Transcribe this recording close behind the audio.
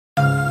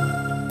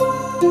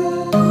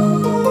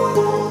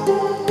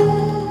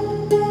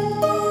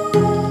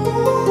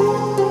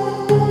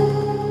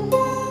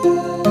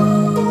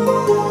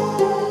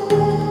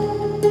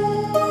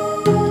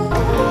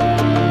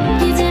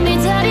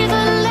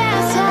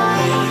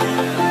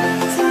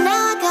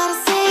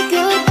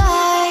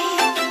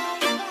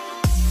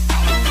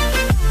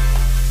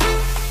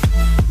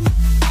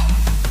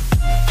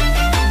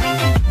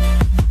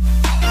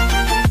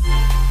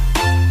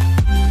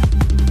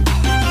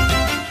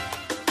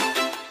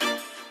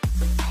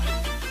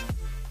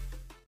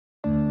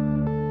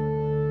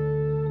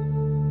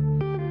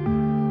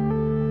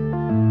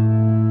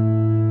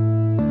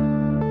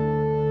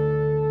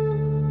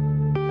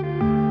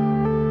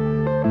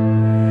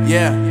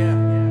Yeah.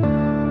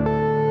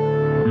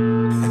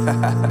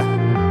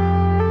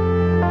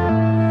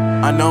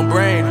 Unknown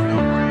Brain,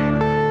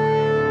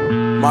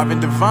 Marvin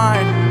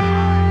Divine.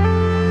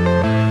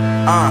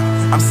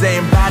 I'm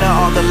saying bye to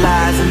all the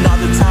lies and all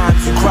the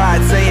times you cried,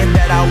 saying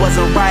that I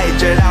wasn't right,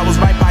 yet I was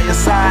right by your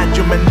side.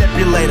 You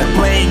manipulator,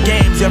 playing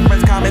games, your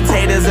friends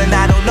commentators, and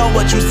I don't know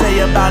what you say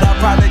about our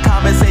private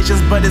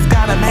conversations, but it's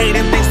got them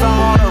hating. Thanks to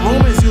all the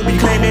rumors you be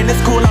claiming.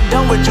 It's cool, I'm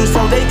done with you,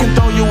 so they can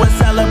throw you a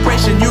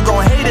celebration. You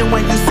gon' hate it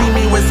when you see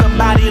me with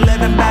somebody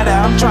living better.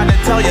 I'm trying to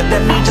tell you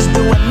that me just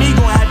doing me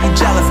gon' have you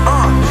jealous.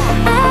 I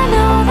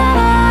know that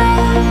I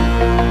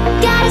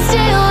gotta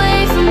stay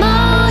away from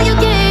all your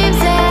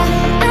games, yeah.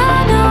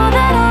 I know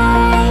that I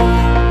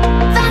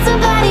found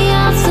somebody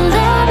else to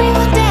love me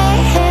one day,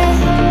 yeah.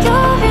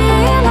 You'll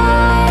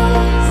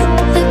realize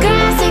the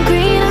grass ain't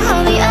greener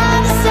on the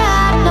other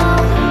side, no.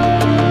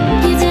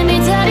 You did me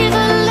dirty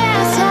for the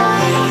last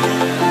time,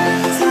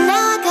 so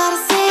now I gotta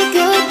say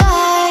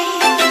goodbye.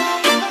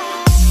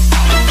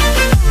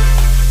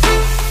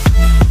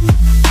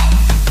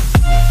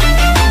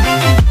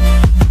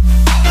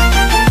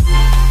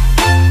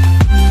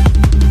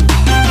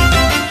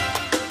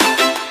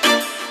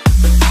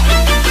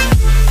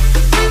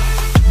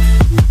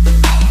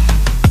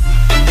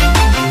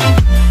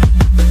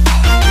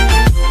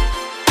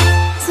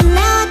 So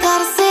now I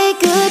gotta say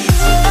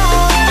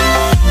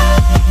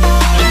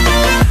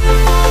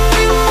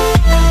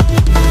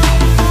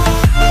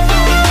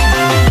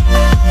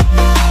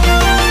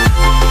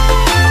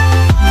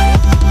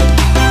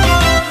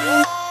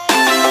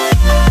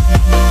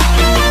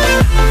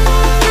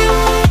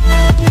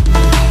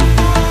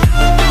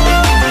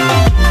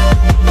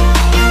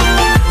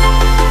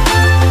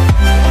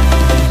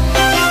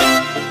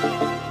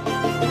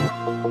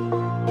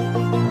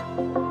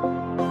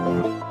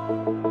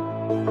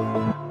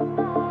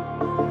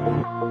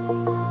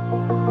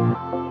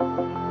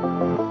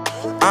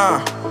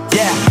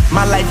Yeah,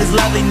 my life is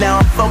lovely now,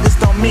 I'm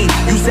focused on me.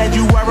 You said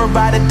you were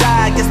about to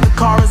die, I guess the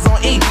car is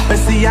on E. But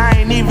see, I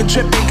ain't even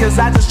tripping, cause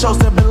I just chose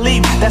to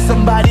believe that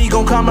somebody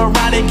gon' come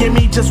around and give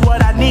me just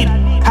what I need.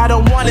 I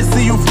don't wanna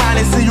see you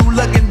frowning, see you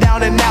looking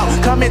down and out,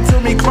 coming to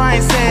me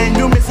crying, saying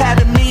you miss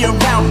having me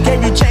around.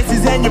 Gave you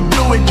chances and you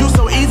blew it, you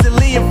so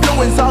easily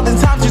influenced. All the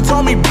times you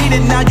told me beat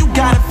it, now you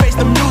gotta face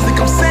the music.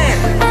 I'm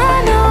saying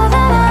I know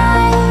that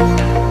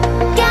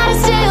I gotta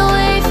stay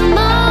away from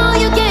all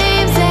your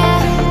games, yeah.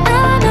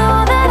 I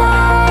know that I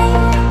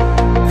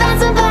found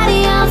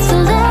somebody else to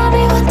love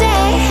me one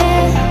day,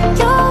 yeah.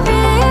 You'll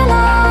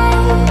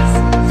realize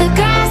the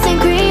grass ain't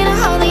greener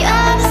on the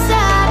other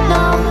side,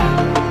 no.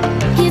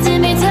 You did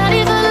me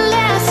dirty for the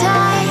last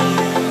time,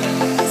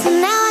 so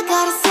now I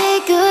gotta say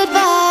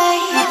goodbye.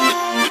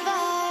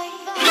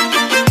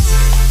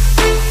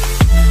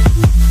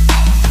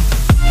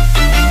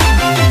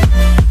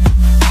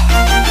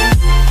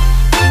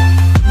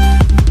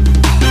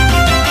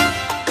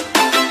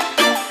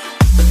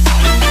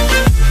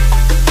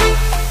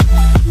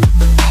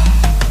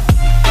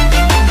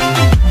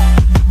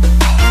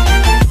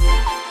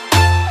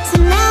 So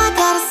now I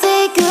gotta say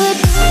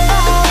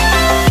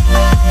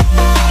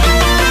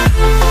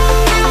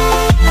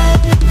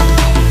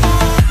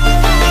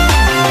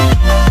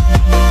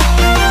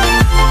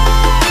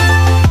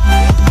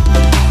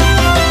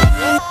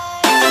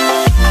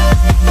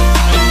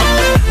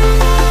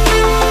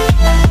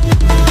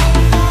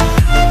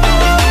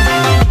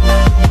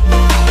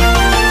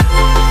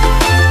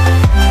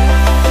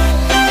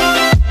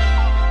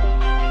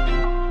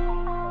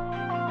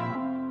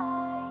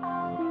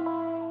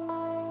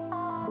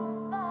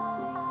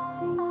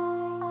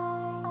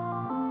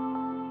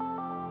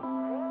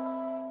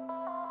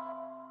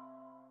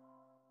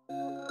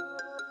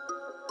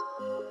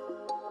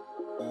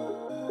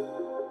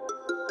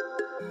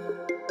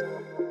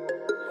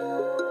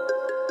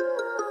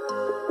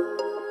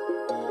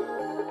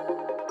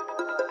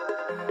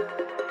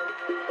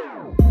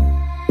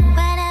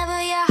Whenever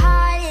your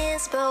heart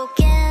is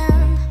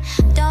broken,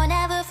 don't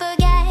ever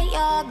forget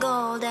you're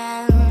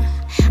golden.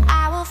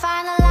 I will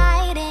find a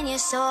light in your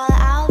soul,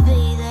 I'll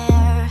be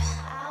there.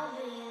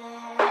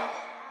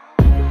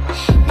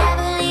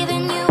 Never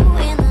leaving you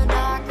in the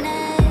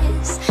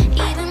darkness,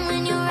 even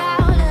when you're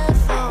out of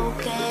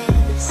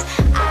focus.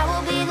 I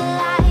will be the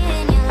light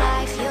in your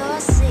life, you'll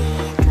see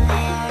it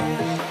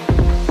clear.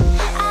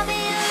 I'll be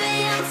your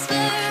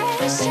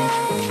inspiration,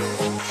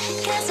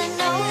 cause I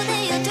know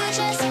that you'll do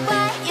just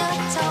what you're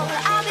told.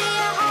 I'll be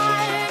your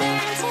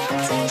hard-earned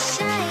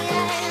temptation,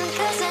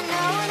 cause I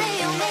know that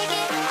you'll make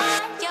it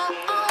on your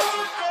own.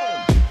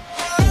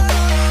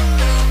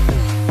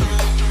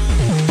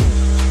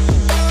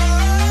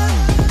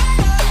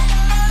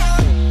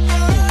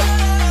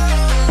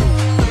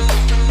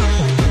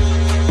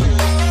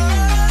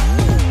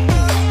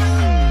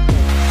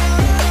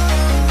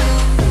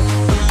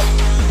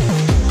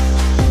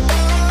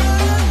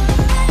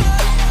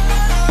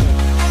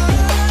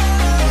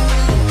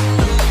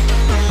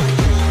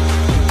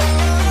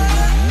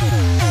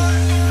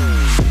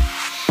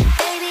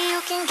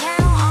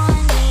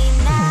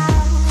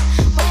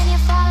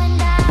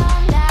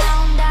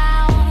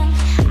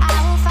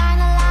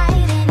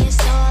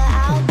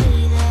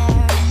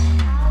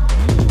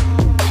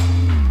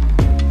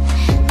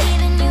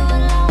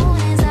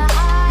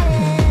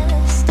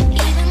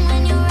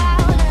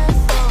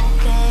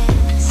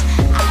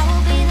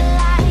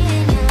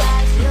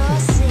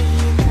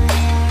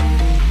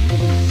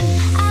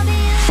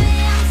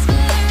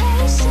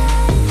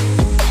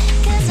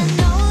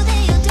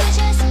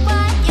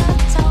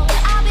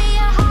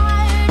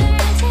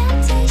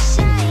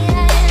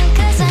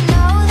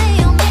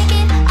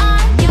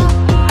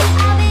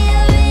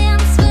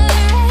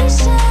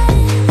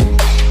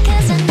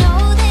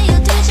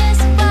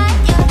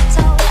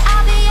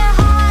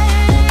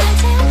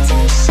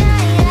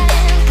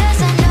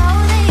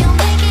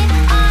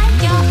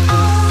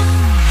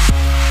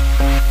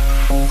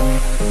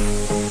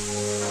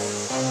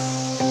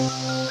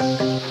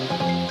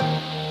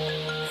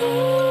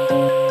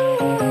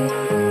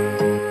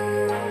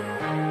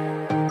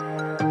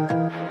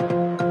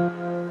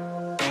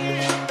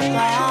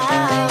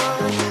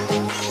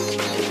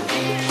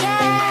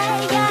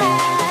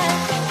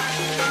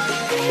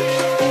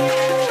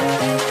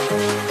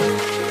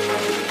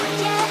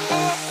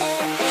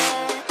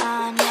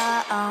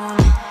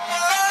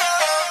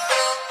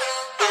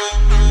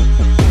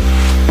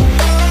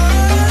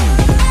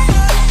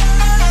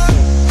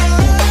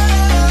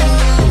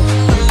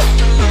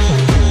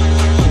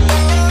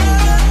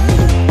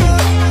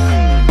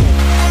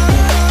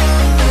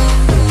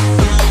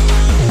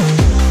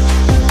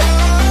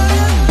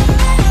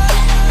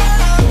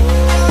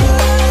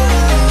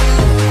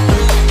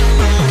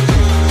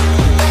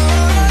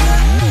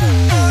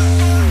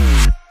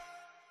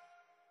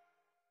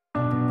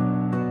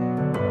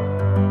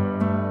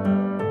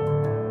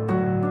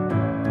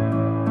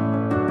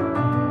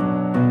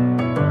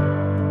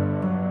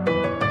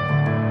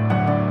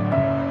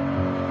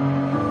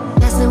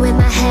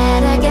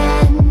 head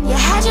again. You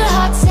had your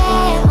heart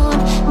set on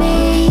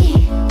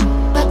me,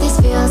 but these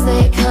feels,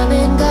 they come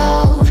and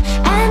go,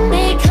 and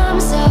they come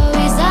so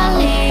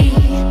easily.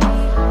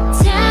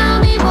 Tell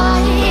me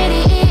what it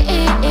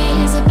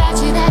is about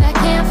you that I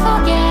can't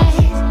forget,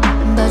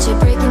 but you're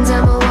breaking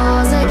down my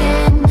walls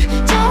again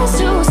just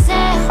to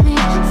set me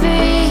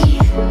free.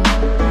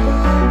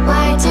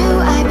 Why do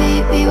I,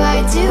 baby, why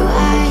do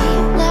I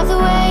love the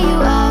way you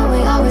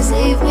always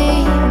leave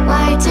me?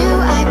 Why do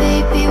I,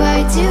 baby, why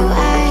do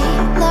I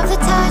love the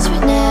touch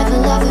but never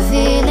love the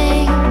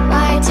feeling?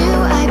 Why do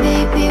I,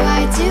 baby,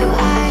 why do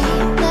I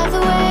love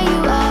the way you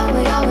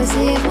always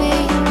leave me?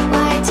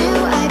 Why do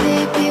I,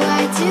 baby,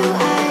 why do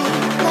I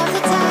love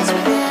the touch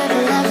but never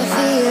love the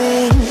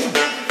feeling?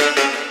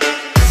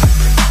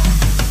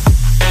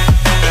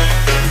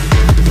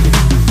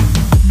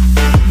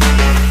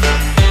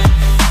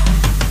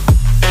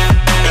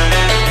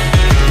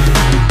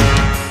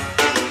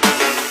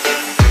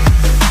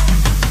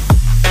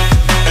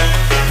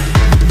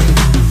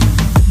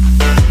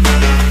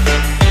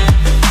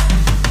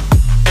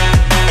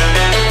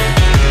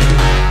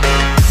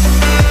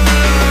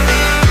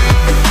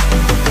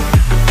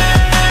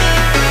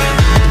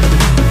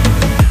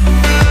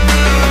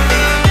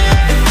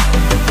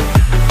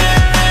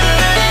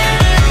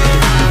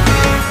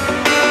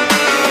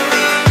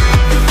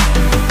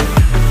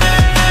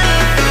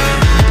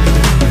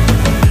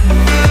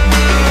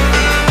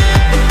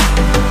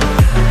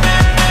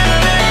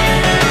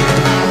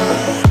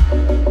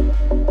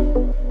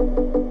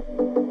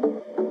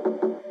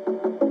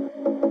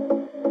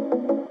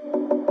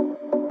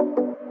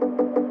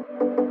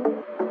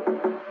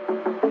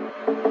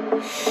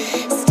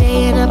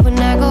 Staying up when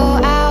I go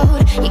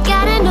out, you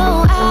gotta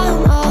know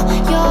I'm all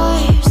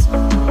yours.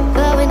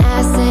 But when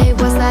I say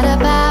what's that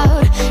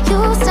about, you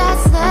start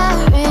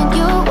slurring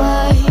your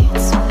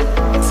words.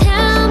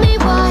 Tell me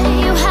why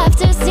you have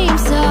to seem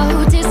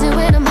so distant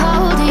when I'm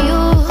holding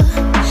you.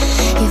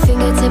 Your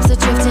fingertips are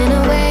drifting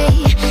away,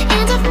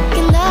 and I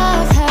fucking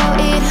love how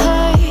it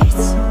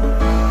hurts.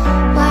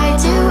 Why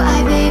do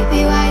I,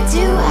 baby, why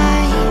do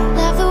I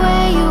love the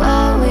way you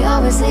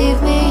always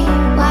leave me?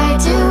 Why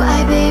do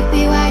I,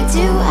 baby, why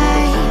do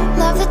I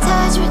love the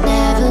touch but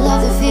never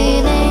love the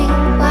feeling?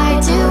 Why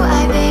do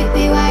I,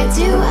 baby, why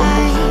do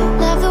I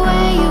love the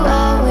way you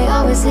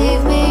always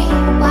leave me?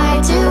 Why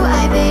do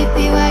I,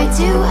 baby, why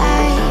do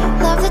I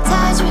love the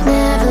touch but